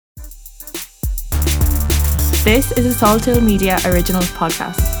This is a Salthill Media Originals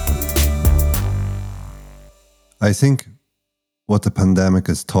podcast. I think what the pandemic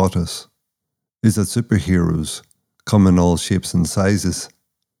has taught us is that superheroes come in all shapes and sizes,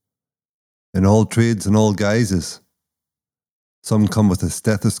 in all trades and all guises. Some come with a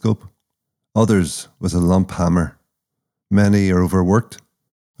stethoscope, others with a lump hammer. Many are overworked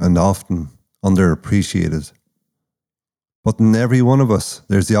and often underappreciated. But in every one of us,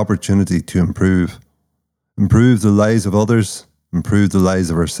 there's the opportunity to improve the lives of others, improve the lives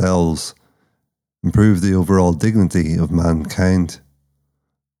of ourselves, improve the overall dignity of mankind.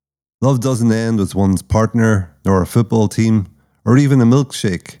 Love doesn't end with one's partner, nor a football team, or even a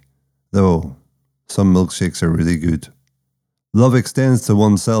milkshake, though some milkshakes are really good. Love extends to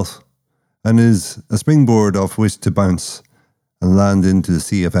oneself and is a springboard off which to bounce and land into the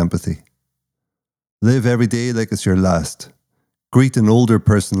sea of empathy. Live every day like it's your last. Greet an older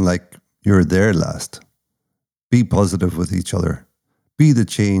person like you're their last. Be positive with each other. Be the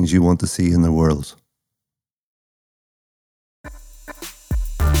change you want to see in the world.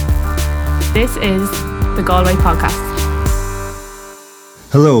 This is the Galway Podcast.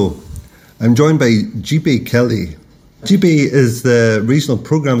 Hello, I'm joined by Jipe Kelly. Jipe is the Regional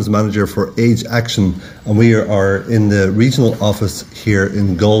Programmes Manager for Age Action, and we are in the regional office here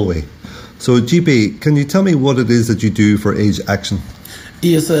in Galway. So Jipe, can you tell me what it is that you do for Age Action?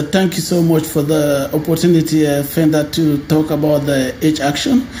 Yes, thank you so much for the opportunity, Fender, to talk about the Age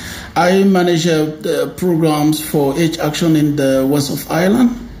Action. I manage the programs for Age Action in the west of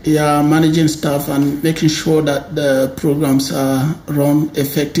Ireland. Yeah, managing staff and making sure that the programs are run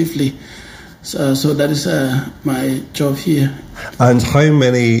effectively. So that is my job here. And how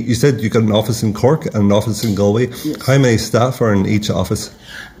many, you said you got an office in Cork and an office in Galway. Yes. How many staff are in each office?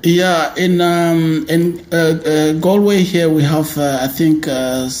 Yeah, in Galway here we have, I think,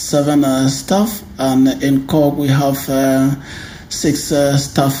 7 staff. And in Cork we have 6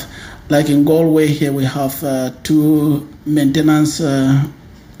 staff. Like in Galway here we have 2 maintenance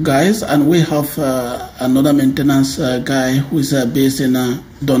guys, and we have another maintenance guy who is based in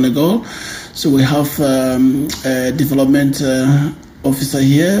Donegal. So we have a development officer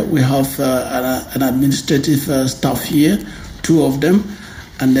here. We have an administrative staff here, 2 of them,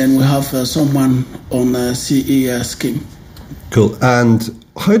 and then we have someone on a CE scheme. Cool. And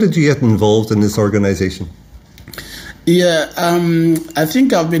how did you get involved in this organisation? Yeah, I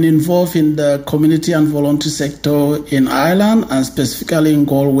think I've been involved in the community and volunteer sector in Ireland and specifically in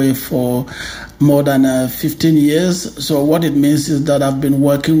Galway for more than 15 years. So what it means is that I've been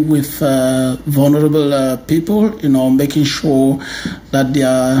working with vulnerable people, making sure that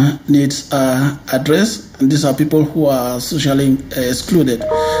their needs are addressed. And these are people who are socially excluded.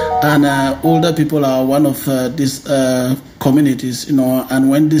 And older people are one of these communities, and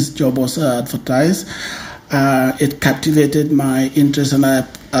when this job was advertised, it captivated my interest and I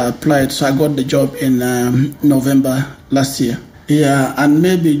applied. So I got the job in November last year. Yeah, and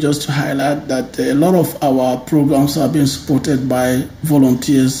maybe just to highlight that a lot of our programs are being supported by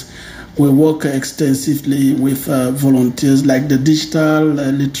volunteers. We work extensively with volunteers, like the digital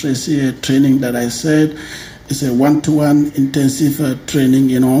literacy training that I said. It's a one-to-one intensive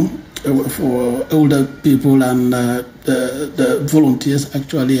training, for older people, and the volunteers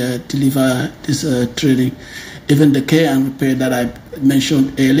actually deliver this training. Even the care and repair that I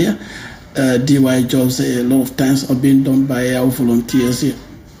mentioned earlier, DIY jobs a lot of times are being done by our volunteers here.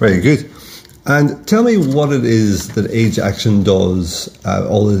 Very good. And tell me what it is that Age Action does,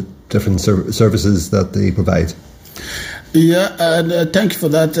 all the different services that they provide. Yeah, thank you for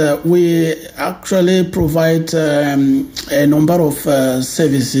that. We actually provide a number of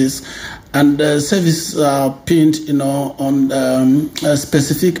services, and services are pinned, on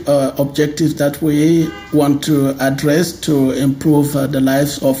specific objectives that we want to address to improve the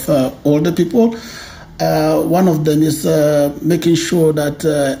lives of older people. One of them is making sure that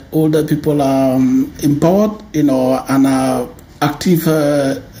older people are empowered, and are active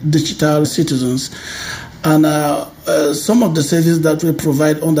digital citizens. And some of the services that we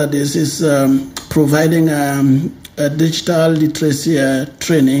provide under this is providing a digital literacy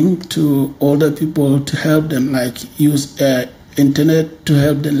training to older people to help them use internet, to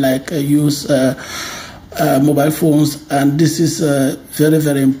help them use mobile phones. And this is very,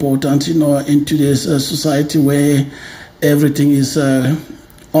 very important, in today's society where everything is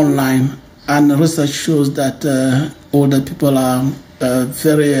online. And research shows that older people are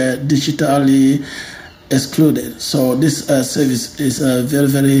very digitally excluded. So this service is very,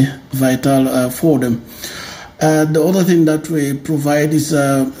 very vital for them. The other thing that we provide is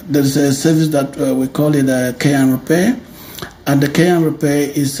there's a service that we call it care and repair. And the care and repair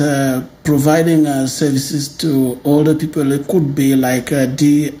is providing services to older people. It could be like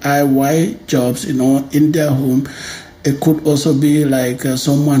DIY jobs, in their home. It could also be like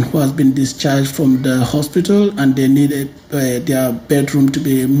someone who has been discharged from the hospital and they need their bedroom to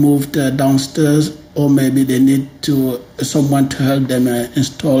be moved downstairs, or maybe they need someone to help them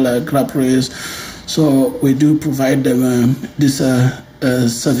install grab rails. So we do provide them these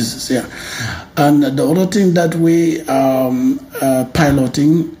services. Yeah. And the other thing that we are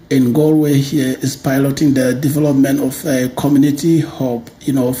piloting in Galway here is piloting the development of a community hub,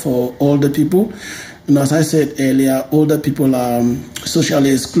 for older people. As I said earlier, older people are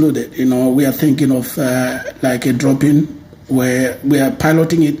socially excluded. We are thinking of like a drop-in where we are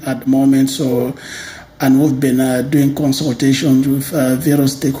piloting it at the moment. And we've been doing consultations with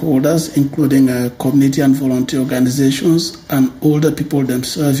various stakeholders, including community and volunteer organizations and older people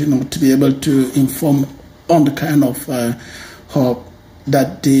themselves, to be able to inform on the kind of hub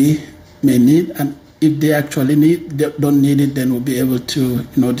that they may need, and if they actually don't need it, then we'll be able to,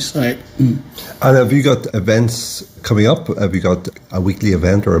 decide. And have you got events coming up? Have you got a weekly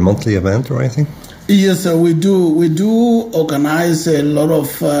event or a monthly event or anything? Yes, we do. We do organize a lot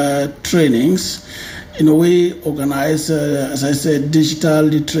of trainings. We organize, as I said, digital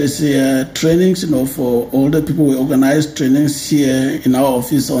literacy trainings, for older people. We organize trainings here in our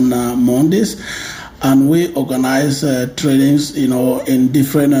office on Mondays. And we organize trainings, in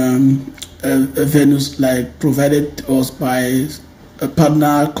different venues, like provided to us by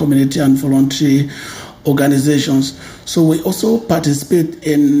partner community and voluntary organizations. So we also participate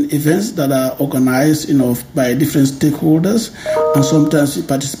in events that are organized, by different stakeholders, and sometimes we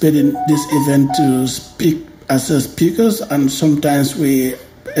participate in this event to speak as speakers, and sometimes we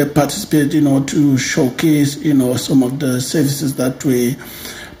participate, to showcase, some of the services that we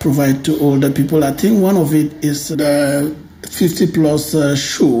provide to older people. I think one of it is the 50+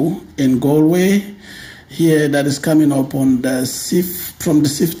 show in Galway here that is coming up on the 6th, from the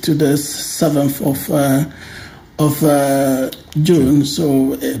 6th to the 7th of June.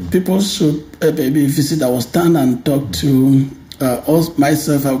 So people should maybe visit our stand and talk to us.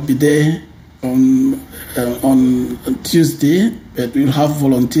 Myself, I'll be there on Tuesday, but we'll have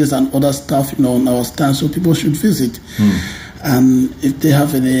volunteers and other staff, on our stand, so people should visit. And if they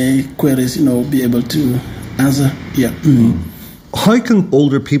have any queries, be able to answer. Yeah. How can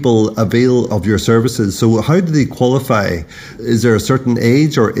older people avail of your services? So how do they qualify? Is there a certain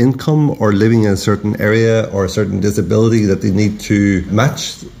age or income or living in a certain area or a certain disability that they need to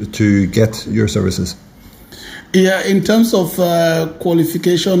match to get your services? Yeah, in terms of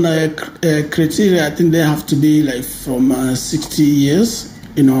qualification criteria, I think they have to be like from 60 years,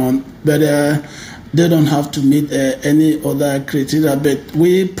 but they don't have to meet any other criteria. But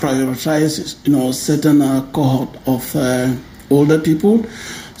we prioritize, certain cohort of older people.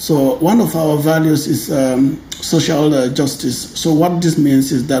 So one of our values is social justice. So what this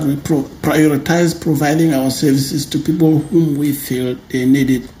means is that we prioritize providing our services to people whom we feel they need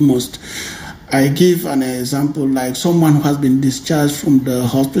it most. I give an example, like someone who has been discharged from the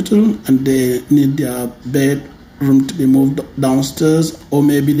hospital and they need their bedroom to be moved downstairs, or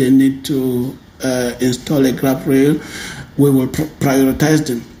maybe they need to install a grab rail. We will prioritize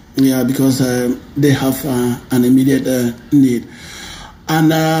them. Yeah, because they have an immediate need.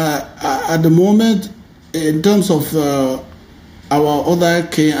 And at the moment, in terms of our other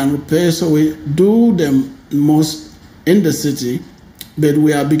care and repair, so we do them most in the city, but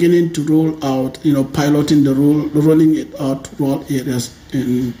we are beginning to roll out, piloting the rolling it out to rural areas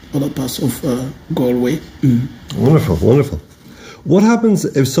in other parts of Galway. Wonderful, wonderful. What happens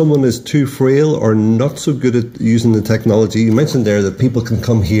if someone is too frail or not so good at using the technology? You mentioned there that people can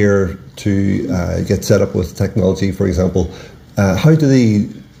come here to get set up with technology, for example. How do they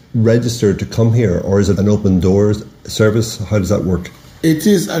register to come here, or is it an open doors service? How does that work? It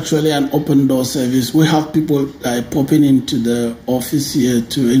is actually an open door service. We have people popping into the office here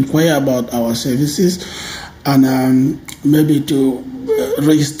to inquire about our services and maybe to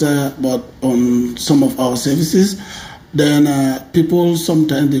register on some of our services. Then people,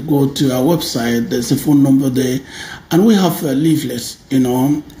 sometimes they go to our website, there's a phone number there, and we have leaflets,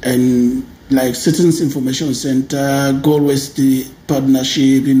 and like Citizens Information Center, Galway City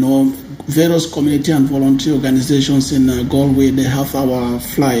Partnership, various community and volunteer organizations in Galway, they have our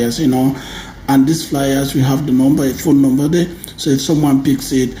flyers, and these flyers, we have the number, a phone number there, so if someone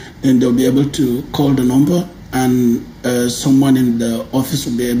picks it, then they'll be able to call the number, and someone in the office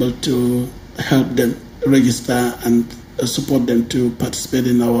will be able to help them register and support them to participate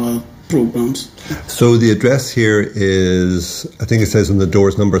in our programs. So the address here is, I think it says on the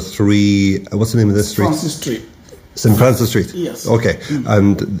doors, number 3. What's the name of this street? Francis Street. St. Francis Street? Yes. Okay.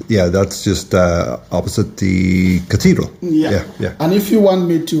 And yeah, that's just opposite the cathedral. Yeah. And if you want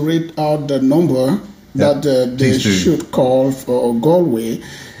me to read out the number that they should call for Galway,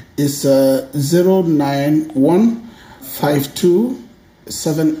 it's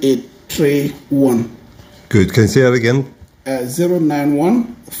 091527831. Good. Can you say that again?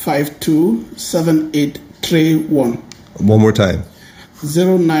 091527831. One more time.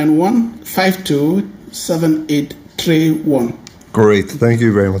 091527831. Great, thank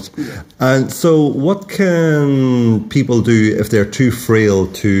you very much. And so what can people do if they're too frail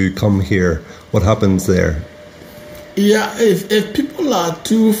to come here? What happens there? Yeah, if people are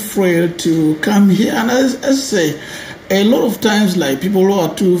too frail to come here, and as I say, a lot of times, like people who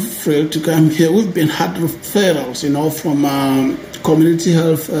are too frail to come here, we've been had referrals, from community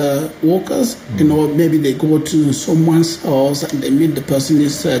health workers. Maybe they go to someone's house and they meet the person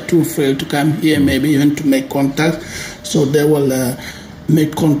is too frail to come here, maybe even to make contact. So they will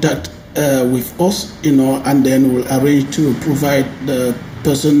make contact with us, and then we'll arrange to provide the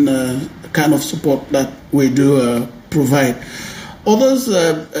person kind of support that we do provide. Others,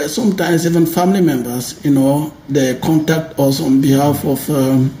 sometimes even family members, they contact us on behalf of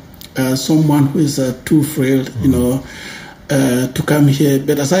someone who is too frail, to come here.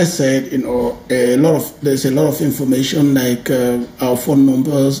 But as I said, there's a lot of information, like our phone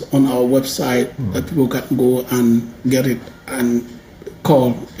numbers on our website that people can go and get it and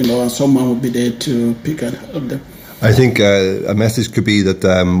call, and someone will be there to pick and help them. I think a message could be that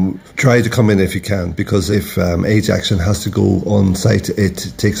try to come in if you can, because if Age Action has to go on site,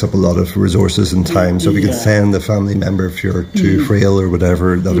 it takes up a lot of resources and time. So if you can send a family member if you're too frail or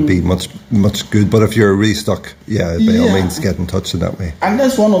whatever, that would be much good. But if you're really stuck, by all means, get in touch in that way. And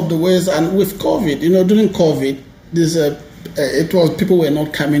that's one of the ways. And with COVID, during COVID, it was people were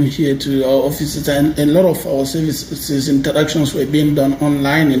not coming here to our offices, and a lot of our services interactions were being done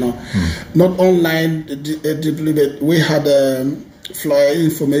online. Not online, but we had flyer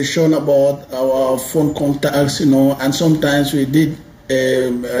information about our phone contacts. And sometimes we did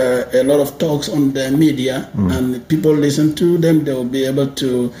a lot of talks on the media, and people listen to them. They will be able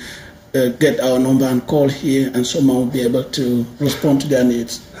to get our number and call here, and someone will be able to respond to their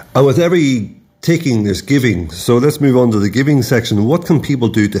needs. And with every taking, there's giving. So let's move on to the giving section. What can people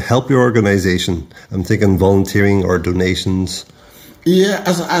do to help your organisation? I'm thinking volunteering or donations. Yeah,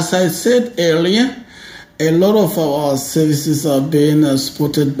 as I said earlier, a lot of our services are being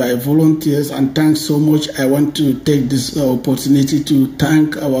supported by volunteers, and thanks so much. I want to take this opportunity to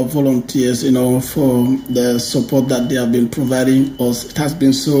thank our volunteers, for the support that they have been providing us. It has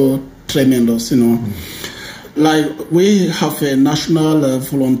been so tremendous, Like, we have a national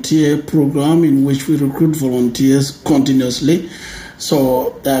volunteer program in which we recruit volunteers continuously.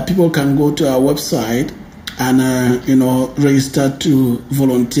 So people can go to our website and, register to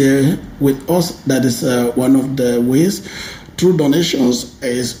volunteer with us. That is one of the ways. Through donations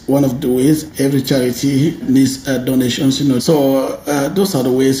is one of the ways. Every charity needs donations, So those are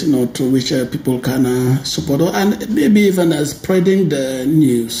the ways, through which people can support us. And maybe even spreading the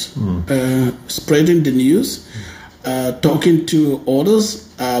news. Spreading the news, talking to others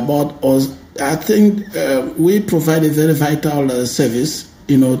about us. I think we provide a very vital service,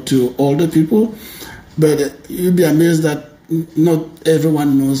 to older people. But you'll be amazed that not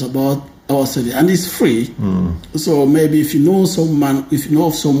everyone knows about our service, and it's free. So maybe if you know of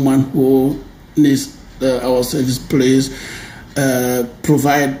someone who needs our service, please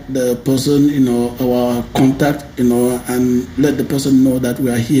provide the person, our contact, and let the person know that we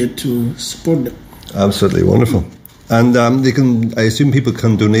are here to support them. Absolutely wonderful. And I assume people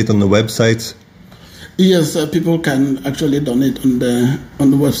can donate on the website. Yes, people can actually donate on the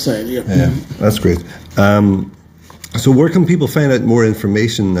website. Yeah, that's great. So where can people find out more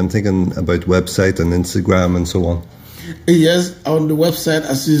information? I'm thinking about website and Instagram and so on. Yes, on the website,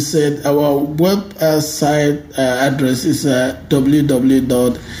 as you said, our website address is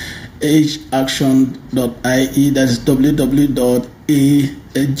www.ageaction.ie. That is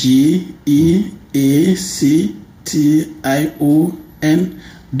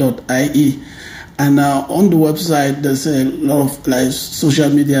www.ageaction.ie. And on the website, there's a lot of social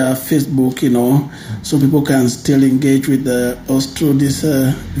media, Facebook, so people can still engage with us through these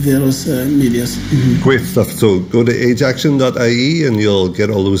various medias. Great stuff. So go to ageaction.ie and you'll get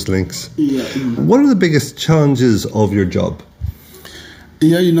all those links. Yeah. What are the biggest challenges of your job?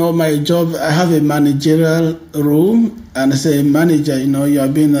 Yeah, my job, I have a managerial role, and as a manager, you are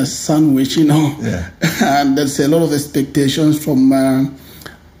being a sandwich, Yeah. And there's a lot of expectations from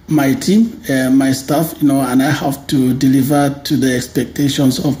my team, my staff, and I have to deliver to the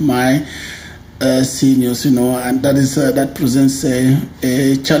expectations of my seniors, and that presents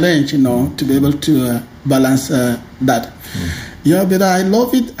a challenge, to be able to balance that. Yeah, but I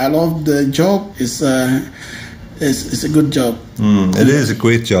love it. I love the job. It's a good job. It is a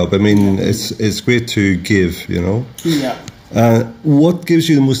great job. I mean, it's great to give, Yeah. What gives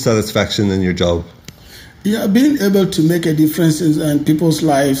you the most satisfaction in your job? Yeah, being able to make a difference in people's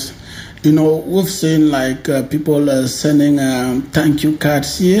lives. We've seen people sending thank you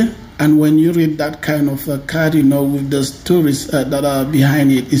cards here. And when you read that kind of card, with the stories that are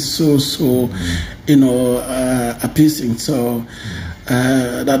behind it, it's so appeasing. So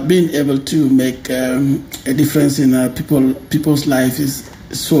that being able to make a difference in people's life is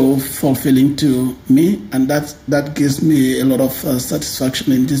so fulfilling to me, and that gives me a lot of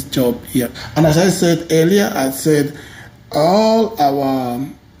satisfaction in this job here. And as I said earlier, all our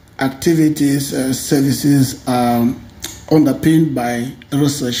activities, services are underpinned by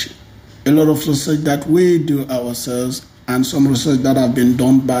research. A lot of research that we do ourselves, and some research that have been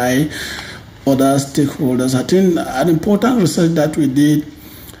done by other stakeholders. I think an important research that we did,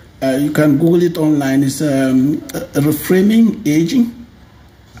 you can Google it online, is reframing aging.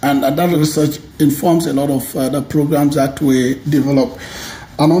 And that research informs a lot of the programs that we develop.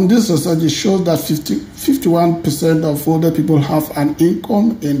 And on this research, it shows that 51% of older people have an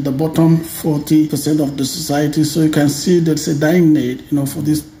income in the bottom 40% of the society. So you can see there's a dying need, for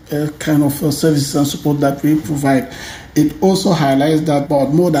this kind of services and support that we provide. It also highlights that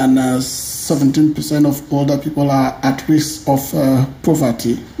about more than 17% of older people are at risk of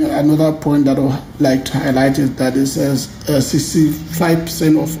poverty. Another point that I would like to highlight is that it says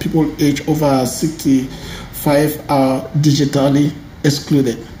 65% of people aged over 65 are digitally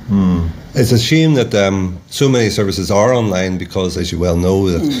excluded. It's a shame that so many services are online because, as you well know,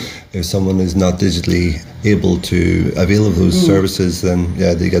 that if someone is not digitally able to avail of those services, then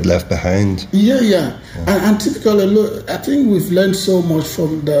they get left behind. Yeah. And typically, I think we've learned so much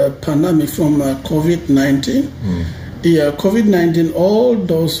from the pandemic, from COVID-19. Yeah, COVID-19, all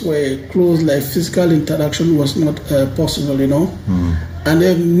those were closed, like physical interaction was not possible, And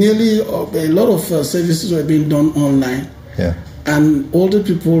then nearly a lot of services were being done online. Yeah. And older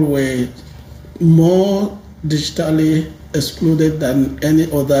people were more digitally excluded than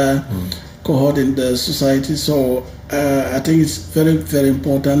any other cohort in the society. So I think it's very, very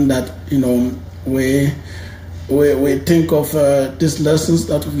important that we think of these lessons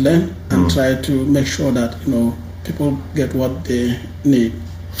that we've learned and try to make sure that people get what they need,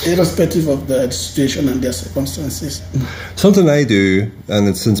 irrespective of the situation and their circumstances. Something I do, and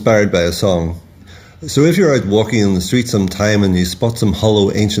it's inspired by a song. So if you're out walking in the street sometime and you spot some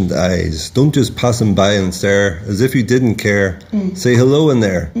hollow ancient eyes, don't just pass them by and stare as if you didn't care. Say hello in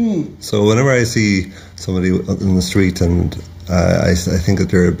there. So whenever I see somebody in the street and I think that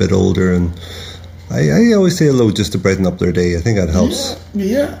they're a bit older, and I always say hello just to brighten up their day. I think that helps.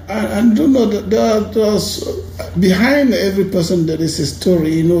 Yeah. And you know, there's behind every person there is a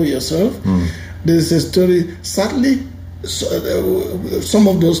story. You know yourself. There is a story. Sadly, some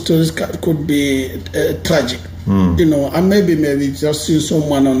of those stories could be tragic, and maybe just seeing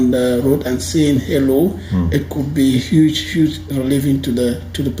someone on the road and saying hello, it could be huge relieving to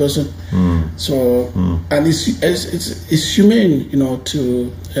the person. So, and it's humane,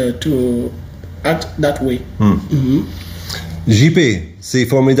 to act that way. Jipe, c'est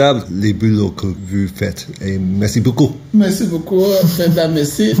formidable les boulot que vous faites et merci beaucoup. Merci beaucoup, Feda,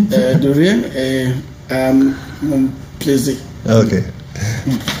 merci de rien et mon plaisir. Okay.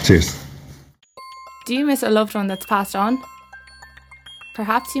 Cheers. Do you miss a loved one that's passed on?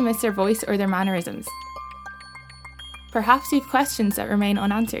 Perhaps you miss their voice or their mannerisms. Perhaps you have questions that remain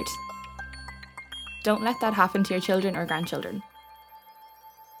unanswered. Don't let that happen to your children or grandchildren.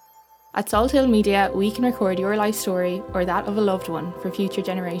 At Salt Hill Media, we can record your life story or that of a loved one for future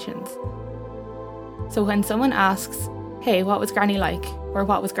generations. So when someone asks, hey, what was Granny like? Or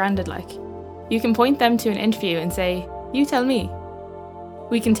what was Grandad like? You can point them to an interview and say, you tell me.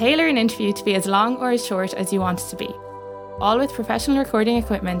 We can tailor an interview to be as long or as short as you want it to be, all with professional recording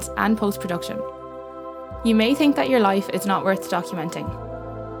equipment and post-production. You may think that your life is not worth documenting.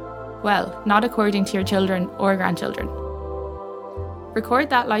 Well, not according to your children or grandchildren. Record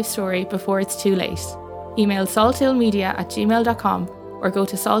that life story before it's too late. Email salthillmedia@gmail.com or go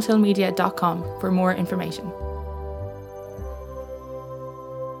to salthillmedia.com for more information.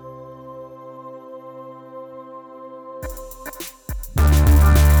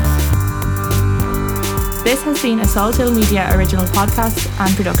 This has been a Salt Hill Media original podcast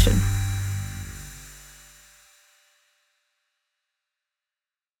and production.